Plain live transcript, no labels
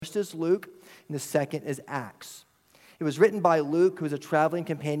first is Luke, and the second is Acts. It was written by Luke, who was a traveling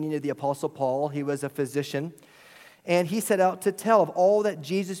companion of the Apostle Paul. He was a physician, and he set out to tell of all that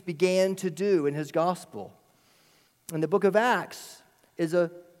Jesus began to do in his gospel. And the book of Acts is a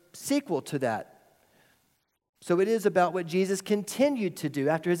sequel to that. So it is about what Jesus continued to do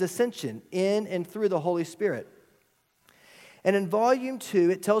after his ascension in and through the Holy Spirit. And in volume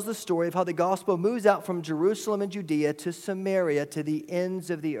 2, it tells the story of how the gospel moves out from Jerusalem and Judea to Samaria, to the ends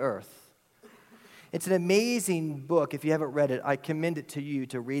of the earth. It's an amazing book. If you haven't read it, I commend it to you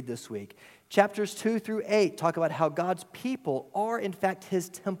to read this week. Chapters 2 through 8 talk about how God's people are, in fact, his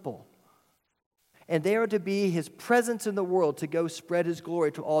temple. And they are to be his presence in the world to go spread his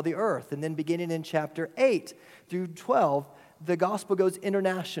glory to all the earth. And then beginning in chapter 8 through 12, the gospel goes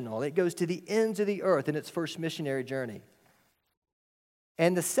international. It goes to the ends of the earth in its first missionary journey.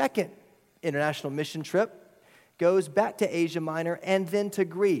 And the second international mission trip goes back to Asia Minor and then to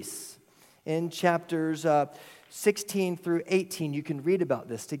Greece. In chapters 16 through 18, you can read about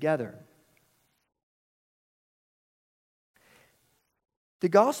this together. The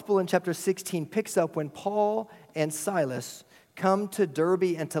gospel in chapter 16 picks up when Paul and Silas come to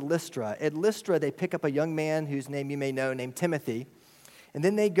Derbe and to Lystra. At Lystra, they pick up a young man whose name you may know, named Timothy. And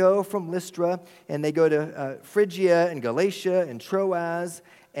then they go from Lystra and they go to Phrygia and Galatia and Troas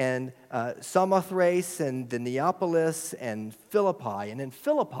and Samothrace and the Neapolis and Philippi. And in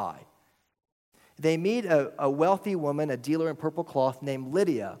Philippi, they meet a wealthy woman, a dealer in purple cloth named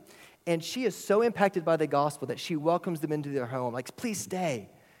Lydia. And she is so impacted by the gospel that she welcomes them into their home. Like, please stay.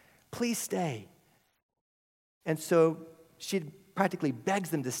 Please stay. And so she practically begs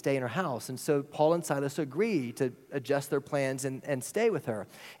them to stay in her house. And so Paul and Silas agree to adjust their plans and stay with her.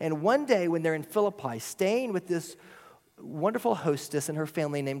 And one day when they're in Philippi, staying with this wonderful hostess and her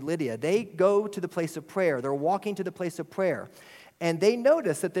family named Lydia, they go to the place of prayer. They're walking to the place of prayer. And they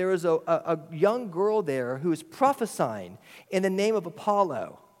notice that there is a young girl there who is prophesying in the name of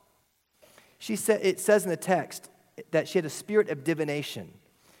Apollo. It says in the text that she had a spirit of divination.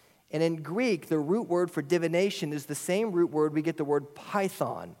 And in Greek, the root word for divination is the same root word we get the word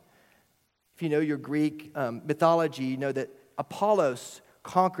python. If you know your Greek mythology, you know that Apollos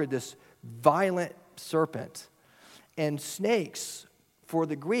conquered this violent serpent. And snakes, for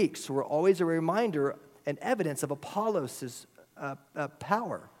the Greeks, were always a reminder and evidence of Apollos'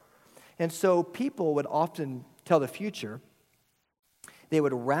 power. And so people would often tell the future. They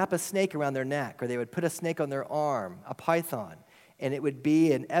would wrap a snake around their neck, or they would put a snake on their arm, a python, and it would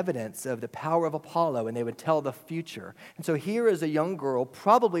be an evidence of the power of Apollo, and they would tell the future. And so here is a young girl,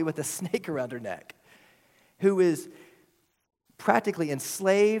 probably with a snake around her neck, who is practically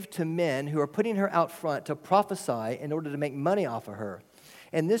enslaved to men who are putting her out front to prophesy in order to make money off of her.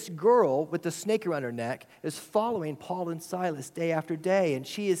 And this girl with the snake around her neck is following Paul and Silas day after day, and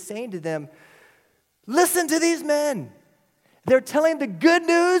she is saying to them, listen to these men. They're telling the good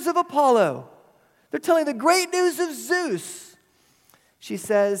news of Apollo. They're telling the great news of Zeus. She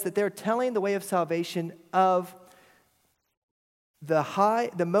says that they're telling the way of salvation of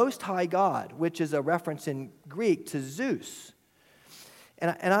the Most High God, which is a reference in Greek to Zeus.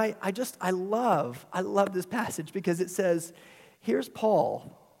 And I love this passage because it says, here's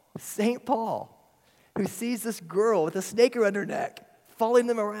Paul, St. Paul, who sees this girl with a snake around her neck, following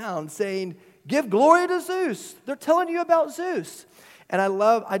them around, saying, give glory to Zeus. They're telling you about Zeus. And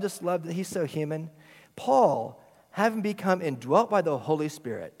I just love that he's so human. Paul, having become indwelt by the Holy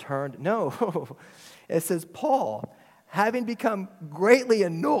Spirit, it says, Paul, having become greatly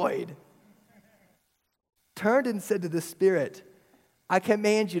annoyed, turned and said to the Spirit, I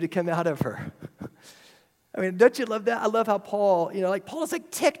command you to come out of her. I mean, don't you love that? I love how Paul, Paul is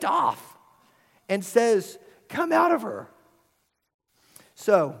ticked off and says, come out of her.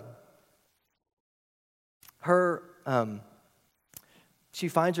 So, she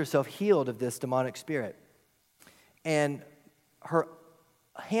finds herself healed of this demonic spirit. And her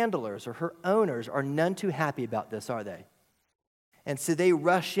handlers or her owners are none too happy about this, are they? And so they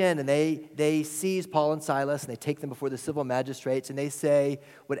rush in and they seize Paul and Silas and they take them before the civil magistrates and they say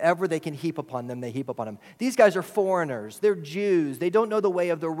whatever they can heap upon them, they heap upon them. These guys are foreigners. They're Jews. They don't know the way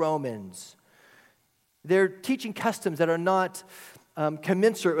of the Romans. They're teaching customs that are not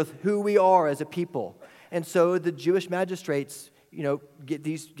commensurate with who we are as a people. And so the Jewish magistrates, the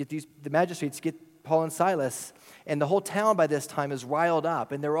magistrates get Paul and Silas, and the whole town by this time is riled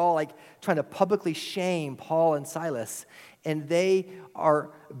up, and they're all trying to publicly shame Paul and Silas, and they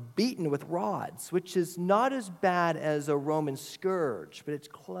are beaten with rods, which is not as bad as a Roman scourge, but it's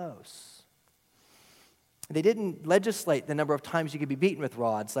close. They didn't legislate the number of times you could be beaten with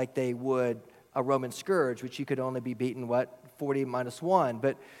rods like they would a Roman scourge, which you could only be beaten, 40 minus 1.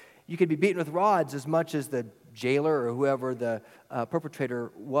 But you could be beaten with rods as much as the jailer or whoever the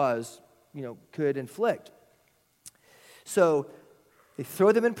perpetrator was, could inflict. So they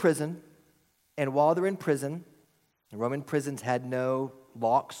throw them in prison, and while they're in prison, the Roman prisons had no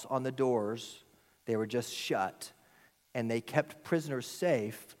locks on the doors. They were just shut. And they kept prisoners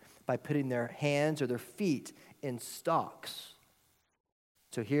safe by putting their hands or their feet in stocks.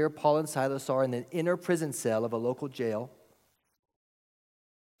 So here Paul and Silas are in the inner prison cell of a local jail.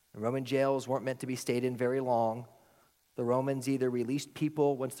 The Roman jails weren't meant to be stayed in very long. The Romans either released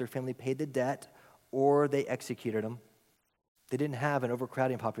people once their family paid the debt, or they executed them. They didn't have an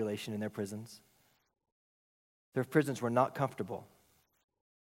overcrowding population in their prisons. Their prisons were not comfortable.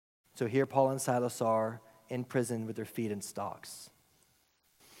 So here Paul and Silas are in prison with their feet in stocks.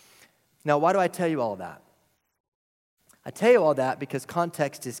 Now, why do I tell you all of that? I tell you all that because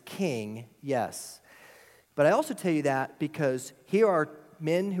context is king, yes. But I also tell you that because here are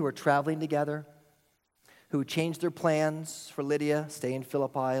men who are traveling together, who changed their plans for Lydia, stay in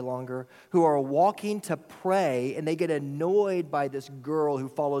Philippi longer, who are walking to pray, and they get annoyed by this girl who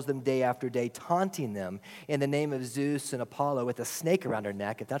follows them day after day, taunting them in the name of Zeus and Apollo with a snake around her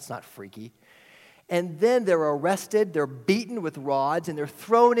neck, if that's not freaky. And then they're arrested, they're beaten with rods, and they're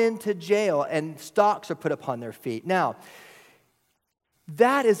thrown into jail, and stocks are put upon their feet. Now,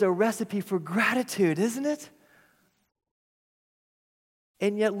 that is a recipe for gratitude, isn't it?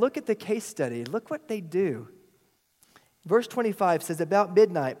 And yet, look at the case study. Look what they do. Verse 25 says, about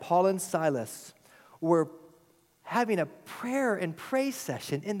midnight, Paul and Silas were having a prayer and praise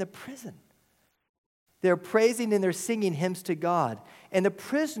session in the prison. They're praising and they're singing hymns to God. And the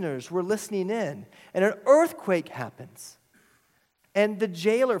prisoners were listening in. And an earthquake happens. And the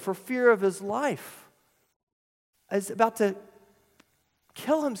jailer, for fear of his life, is about to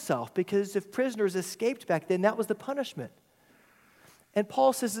kill himself, because if prisoners escaped back then, that was the punishment. And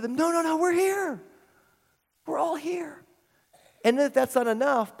Paul says to them, no, we're here. We're all here. And if that's not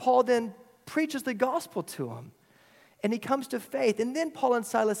enough, Paul then preaches the gospel to them. And he comes to faith. And then Paul and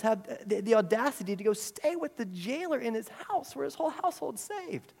Silas have the audacity to go stay with the jailer in his house, where his whole household's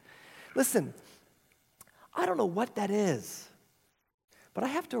saved. Listen, I don't know what that is, but I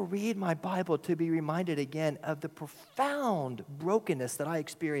have to read my Bible to be reminded again of the profound brokenness that I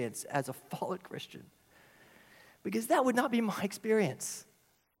experience as a fallen Christian. Because that would not be my experience.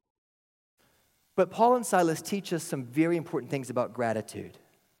 But Paul and Silas teach us some very important things about gratitude.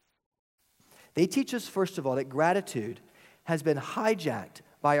 They teach us, first of all, that gratitude has been hijacked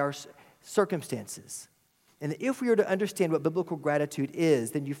by our circumstances. And if we are to understand what biblical gratitude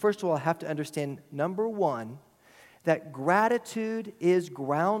is, then you first of all have to understand, number one, that gratitude is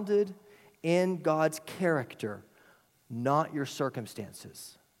grounded in God's character, not your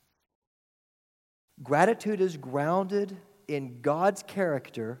circumstances. Gratitude is grounded in God's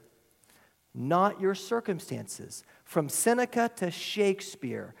character, not your circumstances. From Seneca to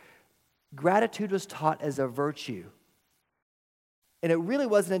Shakespeare, gratitude was taught as a virtue. And it really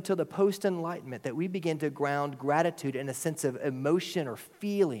wasn't until the post-Enlightenment that we began to ground gratitude in a sense of emotion or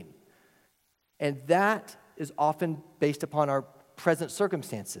feeling. And that is often based upon our present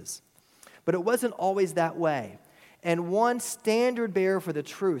circumstances. But it wasn't always that way. And one standard bearer for the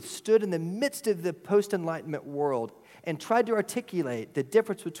truth stood in the midst of the post-Enlightenment world and tried to articulate the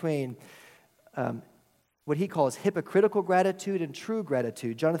difference between what he calls hypocritical gratitude and true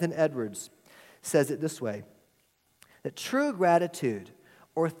gratitude. Jonathan Edwards says it this way, that true gratitude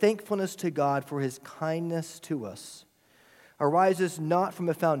or thankfulness to God for his kindness to us arises from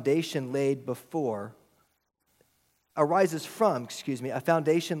a foundation laid before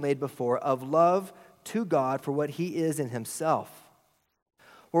of love to God for what he is in himself.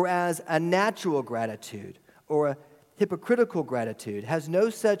 Whereas a natural gratitude or a hypocritical gratitude has no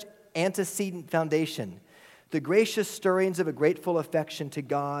such antecedent foundation. The gracious stirrings of a grateful affection to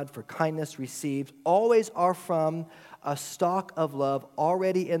God for kindness received always are from a stock of love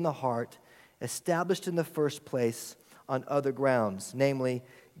already in the heart, established in the first place on other grounds, namely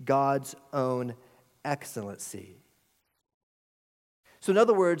God's own excellency. So in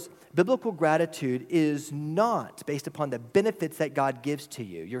other words, biblical gratitude is not based upon the benefits that God gives to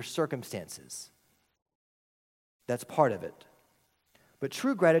you, your circumstances. That's part of it. But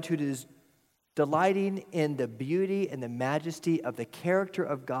true gratitude is delighting in the beauty and the majesty of the character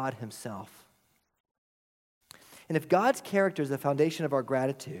of God himself. And if God's character is the foundation of our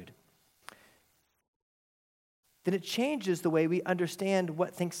gratitude, then it changes the way we understand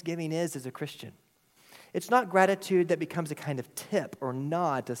what Thanksgiving is as a Christian. It's not gratitude that becomes a kind of tip or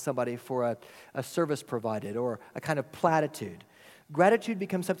nod to somebody for a service provided or a kind of platitude. Gratitude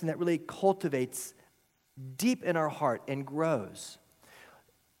becomes something that really cultivates deep in our heart and grows.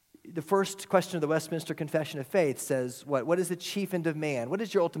 The first question of the Westminster Confession of Faith says, what is the chief end of man? What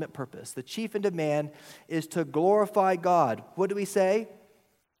is your ultimate purpose? The chief end of man is to glorify God. What do we say?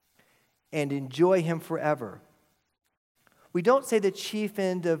 And enjoy him forever. We don't say the chief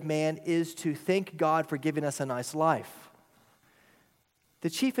end of man is to thank God for giving us a nice life. The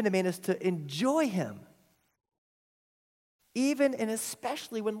chief end of man is to enjoy him, even and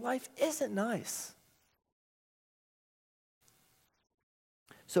especially when life isn't nice.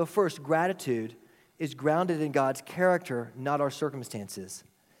 So first, gratitude is grounded in God's character, not our circumstances.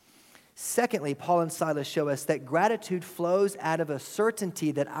 Secondly, Paul and Silas show us that gratitude flows out of a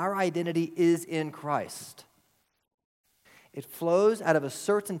certainty that our identity is in Christ. It flows out of a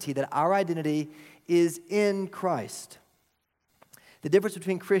certainty that our identity is in Christ. The difference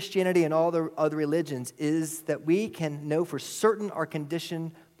between Christianity and all the other religions is that we can know for certain our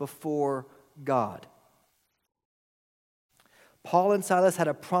condition before God. Paul and Silas had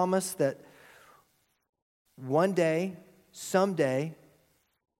a promise that one day, someday,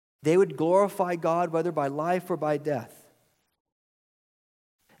 they would glorify God, whether by life or by death.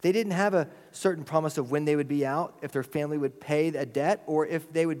 They didn't have a certain promise of when they would be out, if their family would pay a debt, or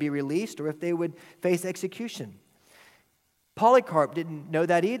if they would be released, or if they would face execution. Polycarp didn't know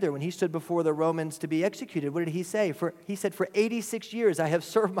that either when he stood before the Romans to be executed. What did he say? He said, "For 86 years I have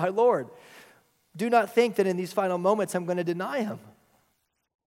served my Lord. Do not think that in these final moments I'm going to deny him."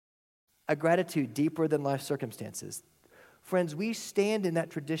 A gratitude deeper than life circumstances. Friends, we stand in that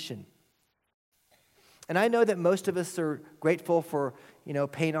tradition. And I know that most of us are grateful for,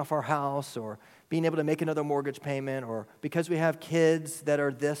 paying off our house or being able to make another mortgage payment or because we have kids that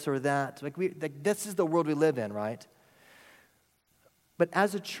are this or that. This is the world we live in, right? But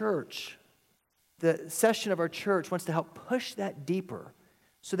as a church, the session of our church wants to help push that deeper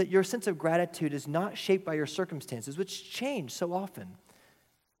so that your sense of gratitude is not shaped by your circumstances, which change so often,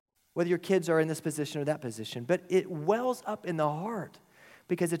 whether your kids are in this position or that position, but it wells up in the heart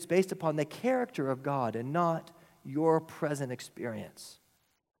because it's based upon the character of God and not your present experience.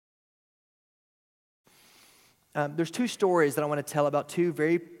 There's two stories that I want to tell about two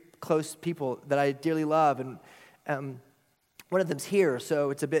very close people that I dearly love, and one of them's here, so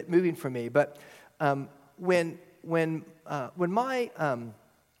it's a bit moving for me. But when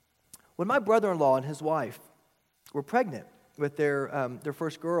my brother-in-law and his wife were pregnant with their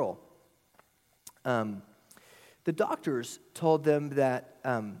first girl, the doctors told them that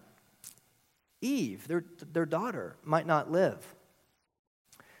Eve, their daughter, might not live.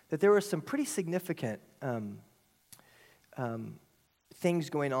 That there were some pretty significant things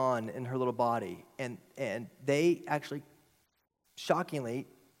going on in her little body, and they actually shockingly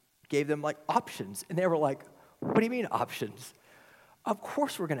gave them options, and they were like, "What do you mean options? Of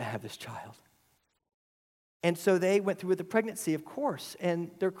course we're going to have this child." And so they went through with the pregnancy, of course,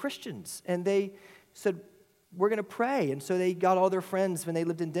 and they're Christians, and they said, "We're going to pray." And so they got all their friends when they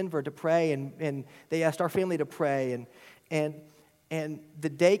lived in Denver to pray, and they asked our family to pray, and the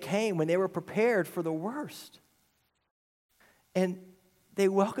day came when they were prepared for the worst. And they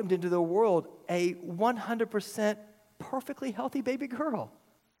welcomed into the world a 100% perfectly healthy baby girl.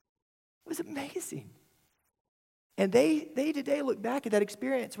 It was amazing. And they today look back at that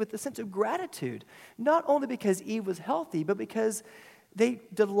experience with a sense of gratitude, not only because Eve was healthy, but because they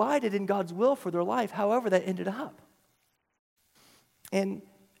delighted in God's will for their life, however that ended up. And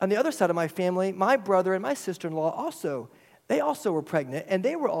on the other side of my family, my brother and my sister-in-law also were pregnant, and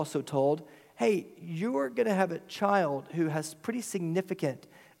they were also told, "Hey, you're going to have a child who has pretty significant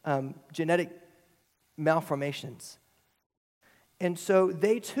genetic malformations." And so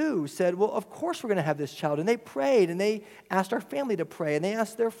they too said, "Well, of course we're going to have this child." And they prayed, and they asked our family to pray, and they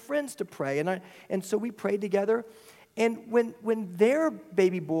asked their friends to pray. And so we prayed together. And when their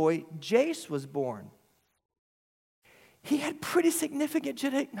baby boy, Jace, was born, he had pretty significant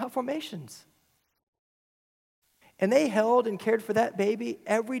genetic malformations. And they held and cared for that baby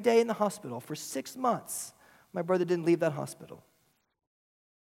every day in the hospital for 6 months. My brother didn't leave that hospital.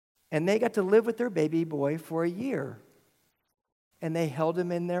 And they got to live with their baby boy for a year. And they held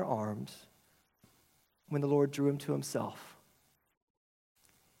him in their arms when the Lord drew him to himself.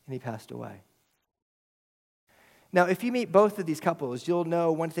 And he passed away. Now, if you meet both of these couples, you'll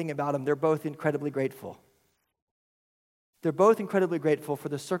know one thing about them. They're both incredibly grateful. They're both incredibly grateful for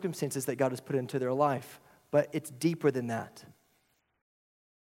the circumstances that God has put into their life. But it's deeper than that.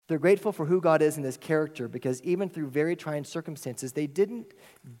 They're grateful for who God is and his character because even through very trying circumstances, they didn't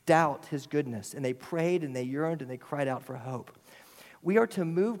doubt his goodness. And they prayed and they yearned and they cried out for hope. We are to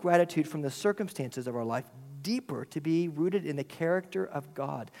move gratitude from the circumstances of our life deeper to be rooted in the character of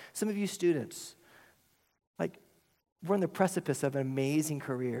God. Some of you students, Like, we're on the precipice of amazing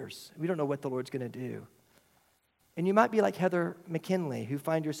careers. We don't know what the Lord's going to do. And you might be like Heather McKinley, who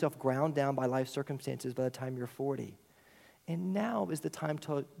find yourself ground down by life circumstances by the time you're 40. And now is the time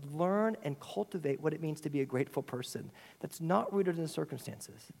to learn and cultivate what it means to be a grateful person that's not rooted in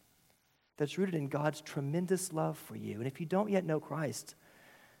circumstances, that's rooted in God's tremendous love for you. And if you don't yet know Christ,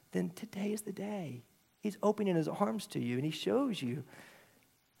 then today is the day. He's opening his arms to you, and he shows you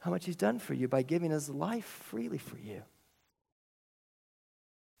how much he's done for you by giving his life freely for you.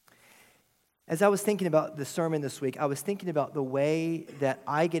 As I was thinking about the sermon this week, I was thinking about the way that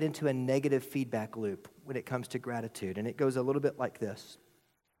I get into a negative feedback loop when it comes to gratitude. And it goes a little bit like this.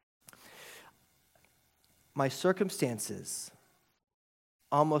 My circumstances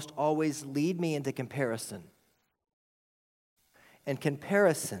almost always lead me into comparison. And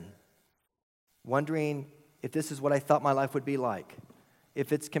comparison, wondering if this is what I thought my life would be like,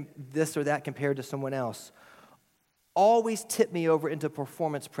 if it's this or that compared to someone else, always tip me over into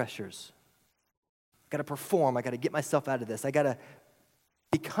performance pressures. I got to perform. I got to get myself out of this. I got to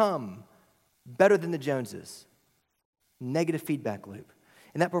become better than the Joneses. Negative feedback loop.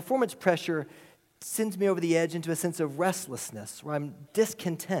 And that performance pressure sends me over the edge into a sense of restlessness where I'm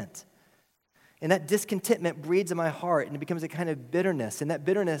discontent. And that discontentment breeds in my heart and it becomes a kind of bitterness. And that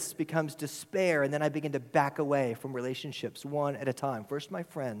bitterness becomes despair. And then I begin to back away from relationships one at a time. First my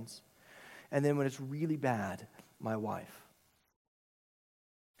friends. And then when it's really bad, my wife.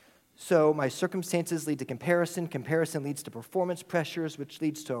 So my circumstances lead to comparison. Comparison leads to performance pressures, which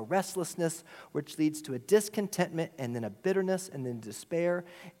leads to a restlessness, which leads to a discontentment, and then a bitterness, and then despair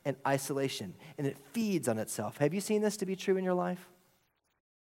and isolation. And it feeds on itself. Have you seen this to be true in your life?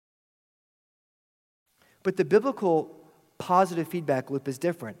 But the biblical positive feedback loop is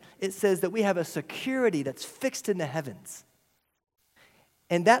different. It says that we have a security that's fixed in the heavens.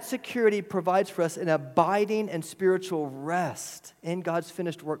 And that security provides for us an abiding and spiritual rest in God's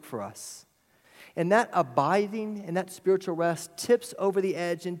finished work for us. And that abiding and that spiritual rest tips over the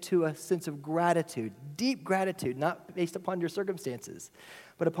edge into a sense of gratitude, deep gratitude, not based upon your circumstances,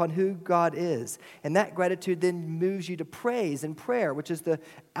 but upon who God is. And that gratitude then moves you to praise and prayer, which is the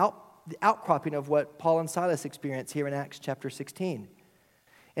outcropping of what Paul and Silas experienced here in Acts chapter 16.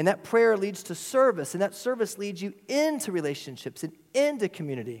 And that prayer leads to service, and that service leads you into relationships and into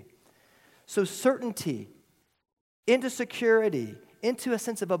community. So certainty, into security, into a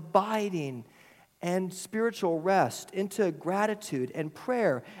sense of abiding and spiritual rest, into gratitude and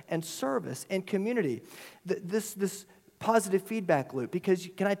prayer and service and community. This positive feedback loop, because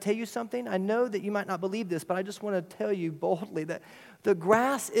can I tell you something? I know that you might not believe this, but I just want to tell you boldly that the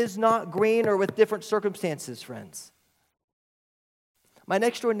grass is not greener with different circumstances, friends. My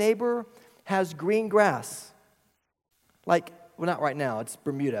next door neighbor has green grass. Like, well, not right now, it's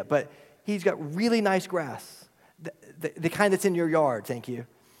Bermuda, but he's got really nice grass. The kind that's in your yard, thank you.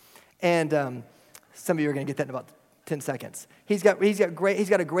 And some of you are going to get that in about 10 seconds. He's got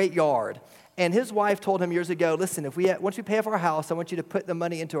a great yard. And his wife told him years ago, listen, once we pay off our house, I want you to put the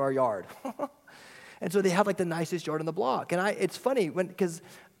money into our yard. And so they have like the nicest yard on the block. And it's funny because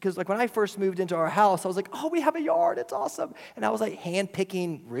like when I first moved into our house, I was like, oh, we have a yard. It's awesome. And I was like hand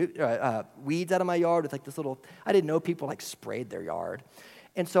picking weeds out of my yard with like this little, I didn't know people like sprayed their yard.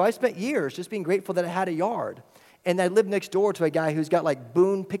 And so I spent years just being grateful that I had a yard. And I lived next door to a guy who's got like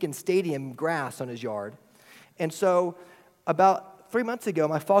Boone Pickens Stadium grass on his yard. And so about 3 months ago,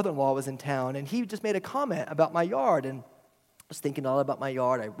 my father-in-law was in town and he just made a comment about my yard. And I was thinking all about my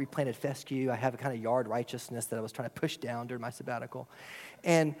yard. I replanted fescue. I have a kind of yard righteousness that I was trying to push down during my sabbatical.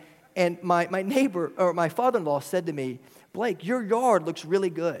 And my neighbor, or my father-in-law said to me, Blake, your yard looks really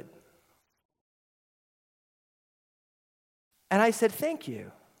good. And I said, thank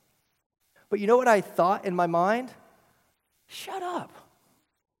you. But you know what I thought in my mind? Shut up.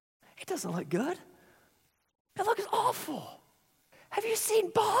 It doesn't look good. It looks awful. Have you seen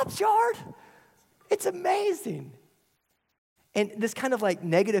Bob's yard? It's amazing. And this kind of like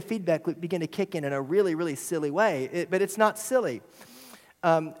negative feedback loop began to kick in a really, really silly way. But it's not silly.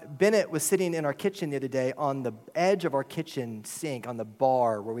 Bennett was sitting in our kitchen the other day on the edge of our kitchen sink on the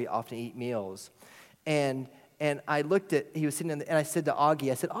bar where we often eat meals. And I looked at, he was sitting and I said to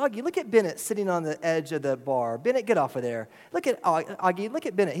Augie, I said, Augie, look at Bennett sitting on the edge of the bar. Bennett, get off of there. Look at Augie, look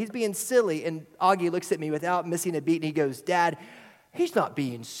at Bennett. He's being silly. And Augie looks at me without missing a beat and he goes, Dad, he's not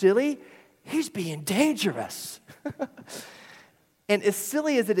being silly. He's being dangerous. And as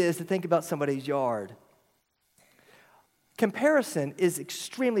silly as it is to think about somebody's yard, comparison is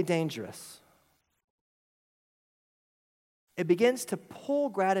extremely dangerous. It begins to pull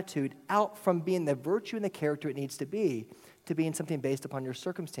gratitude out from being the virtue and the character it needs to be to being something based upon your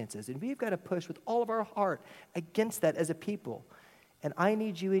circumstances. And we've got to push with all of our heart against that as a people. And I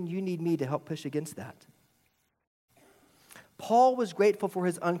need you and you need me to help push against that. Paul was grateful for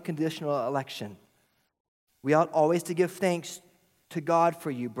his unconditional election. We ought always to give thanks to God for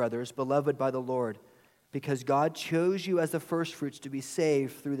you, brothers, beloved by the Lord, because God chose you as the firstfruits to be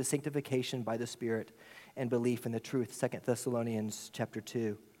saved through the sanctification by the Spirit and belief in the truth. 2 Thessalonians chapter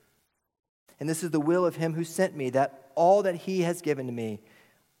 2. And this is the will of him who sent me, that all that he has given to me,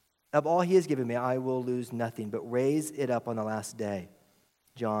 of all he has given me, I will lose nothing, but raise it up on the last day.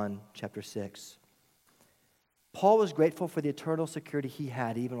 John chapter 6. Paul was grateful for the eternal security he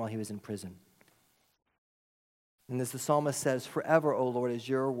had even while he was in prison. And as the psalmist says, forever, O Lord, is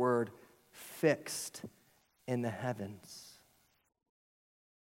your word fixed in the heavens.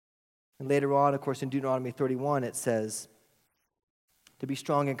 And later on, of course, in Deuteronomy 31, it says, to be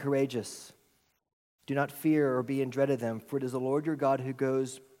strong and courageous. Do not fear or be in dread of them, for it is the Lord your God who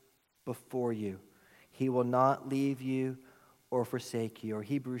goes before you. He will not leave you or forsake you. Or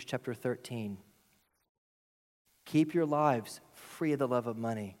Hebrews chapter 13. Keep your lives free of the love of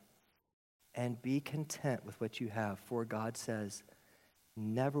money and be content with what you have. For God says,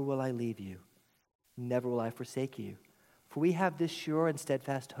 never will I leave you, never will I forsake you. For we have this sure and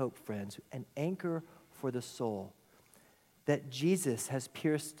steadfast hope, friends, an anchor for the soul, that Jesus has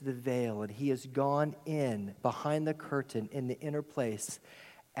pierced the veil and he has gone in behind the curtain in the inner place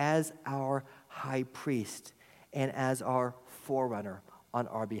as our high priest and as our forerunner on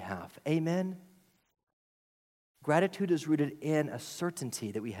our behalf. Amen? Gratitude is rooted in a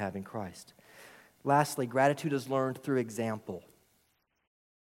certainty that we have in Christ. Lastly, gratitude is learned through example.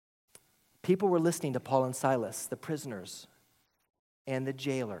 People were listening to Paul and Silas, the prisoners, and the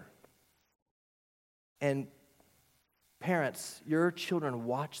jailer. And parents, your children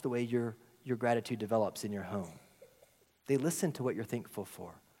watch the way your gratitude develops in your home. They listen to what you're thankful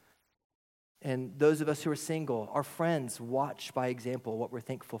for. And those of us who are single, our friends watch by example what we're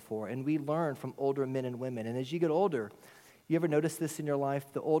thankful for. And we learn from older men and women. And as you get older, you ever notice this in your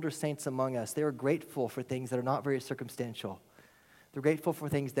life? The older saints among us, they are grateful for things that are not very circumstantial. They're grateful for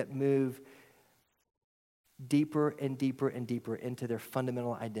things that move deeper and deeper and deeper into their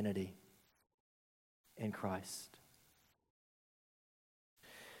fundamental identity in Christ.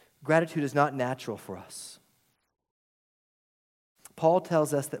 Gratitude is not natural for us. Paul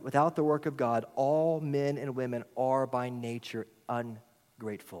tells us that without the work of God, all men and women are by nature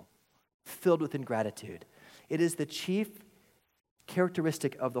ungrateful, filled with ingratitude. It is the chief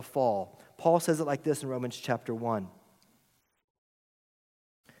characteristic of the fall. Paul says it like this in Romans chapter 1.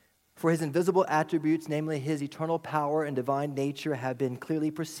 For his invisible attributes, namely his eternal power and divine nature, have been clearly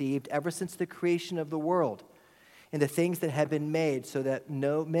perceived ever since the creation of the world and the things that have been made, so that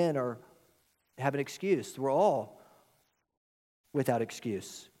no men have an excuse. We're all without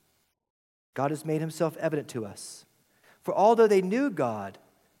excuse. God has made himself evident to us. For although they knew God,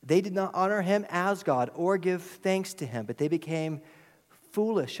 they did not honor him as God or give thanks to him, but they became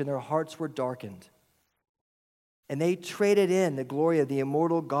foolish and their hearts were darkened. And they traded in the glory of the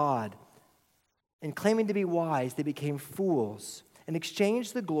immortal God. And claiming to be wise, they became fools and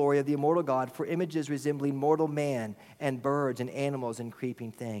exchanged the glory of the immortal God for images resembling mortal man and birds and animals and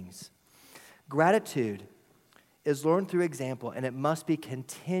creeping things. Gratitude is learned through example, and it must be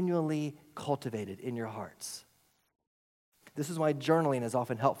continually cultivated in your hearts. This is why journaling is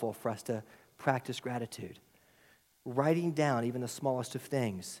often helpful for us to practice gratitude. Writing down even the smallest of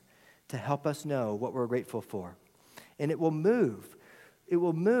things to help us know what we're grateful for. And it will move. It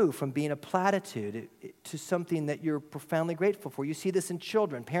will move from being a platitude to something that you're profoundly grateful for. You see this in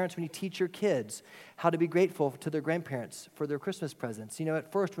children. Parents, when you teach your kids how to be grateful to their grandparents for their Christmas presents. You know,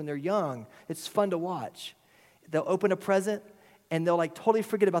 at first when they're young, it's fun to watch. They'll open a present and they'll totally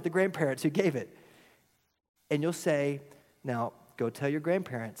forget about the grandparents who gave it. And you'll say, now go tell your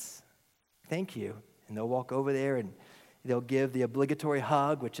grandparents, thank you. And they'll walk over there and they'll give the obligatory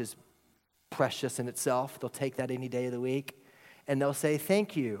hug, which is precious in itself. They'll take that any day of the week. And they'll say,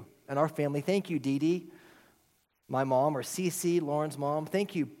 thank you. And our family, thank you, Dee Dee, my mom, or Cece, Lauren's mom.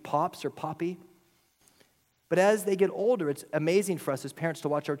 Thank you, Pops or Poppy. But as they get older, it's amazing for us as parents to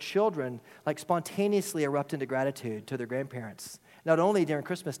watch our children spontaneously erupt into gratitude to their grandparents. Not only during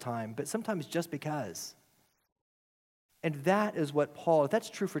Christmas time, but sometimes just because. And that is what Paul, if that's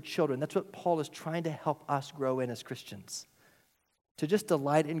true for children, that's what Paul is trying to help us grow in as Christians. To just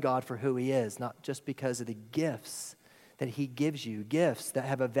delight in God for who he is, not just because of the gifts that he gives you, gifts that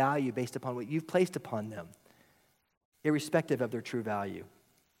have a value based upon what you've placed upon them, irrespective of their true value.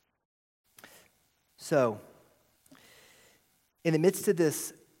 So, in the midst of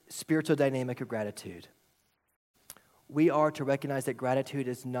this spiritual dynamic of gratitude, we are to recognize that gratitude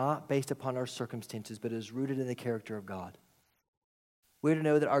is not based upon our circumstances, but is rooted in the character of God. We're to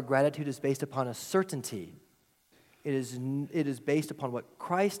know that our gratitude is based upon a certainty. It is based upon what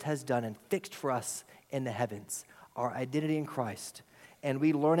Christ has done and fixed for us in the heavens, our identity in Christ. And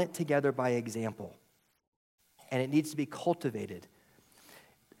we learn it together by example. And it needs to be cultivated.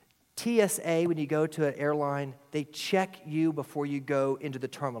 TSA, when you go to an airline, they check you before you go into the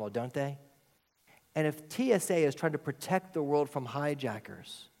terminal, don't they? And if TSA is trying to protect the world from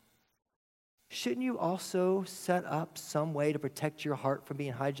hijackers, shouldn't you also set up some way to protect your heart from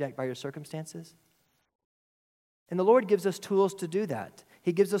being hijacked by your circumstances? And the Lord gives us tools to do that.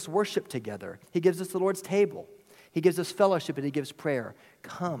 He gives us worship together. He gives us the Lord's table. He gives us fellowship, and He gives prayer.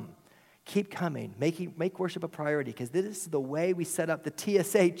 Come. Keep coming. Make worship a priority, because this is the way we set up the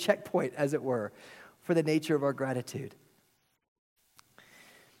TSA checkpoint, as it were, for the nature of our gratitude.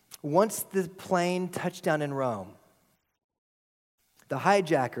 Once the plane touched down in Rome, the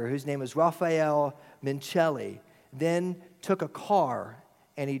hijacker, whose name was Raphael Mincelli, then took a car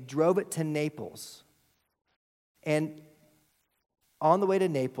and he drove it to Naples. And on the way to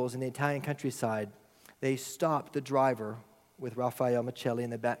Naples, in the Italian countryside, they stopped the driver with Raphael Mincelli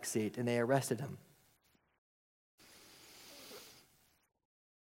in the back seat, and they arrested him.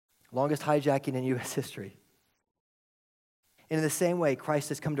 Longest hijacking in U.S. history. And in the same way, Christ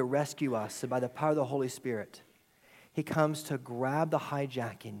has come to rescue us, and by the power of the Holy Spirit, He comes to grab the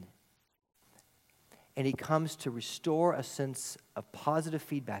hijacking, and He comes to restore a sense of positive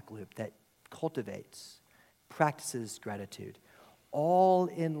feedback loop that cultivates, practices gratitude, all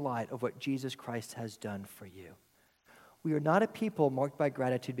in light of what Jesus Christ has done for you. We are not a people marked by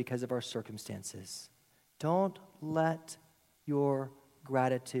gratitude because of our circumstances. Don't let your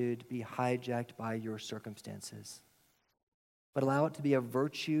gratitude be hijacked by your circumstances, but allow it to be a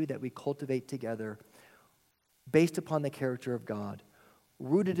virtue that we cultivate together based upon the character of God,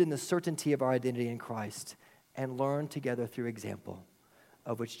 rooted in the certainty of our identity in Christ, and learn together through example,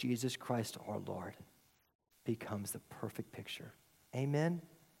 of which Jesus Christ our Lord becomes the perfect picture. Amen?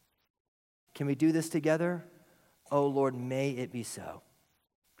 Can we do this together? Oh Lord, may it be so.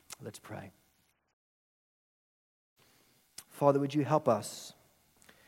 Let's pray. Father, would you help us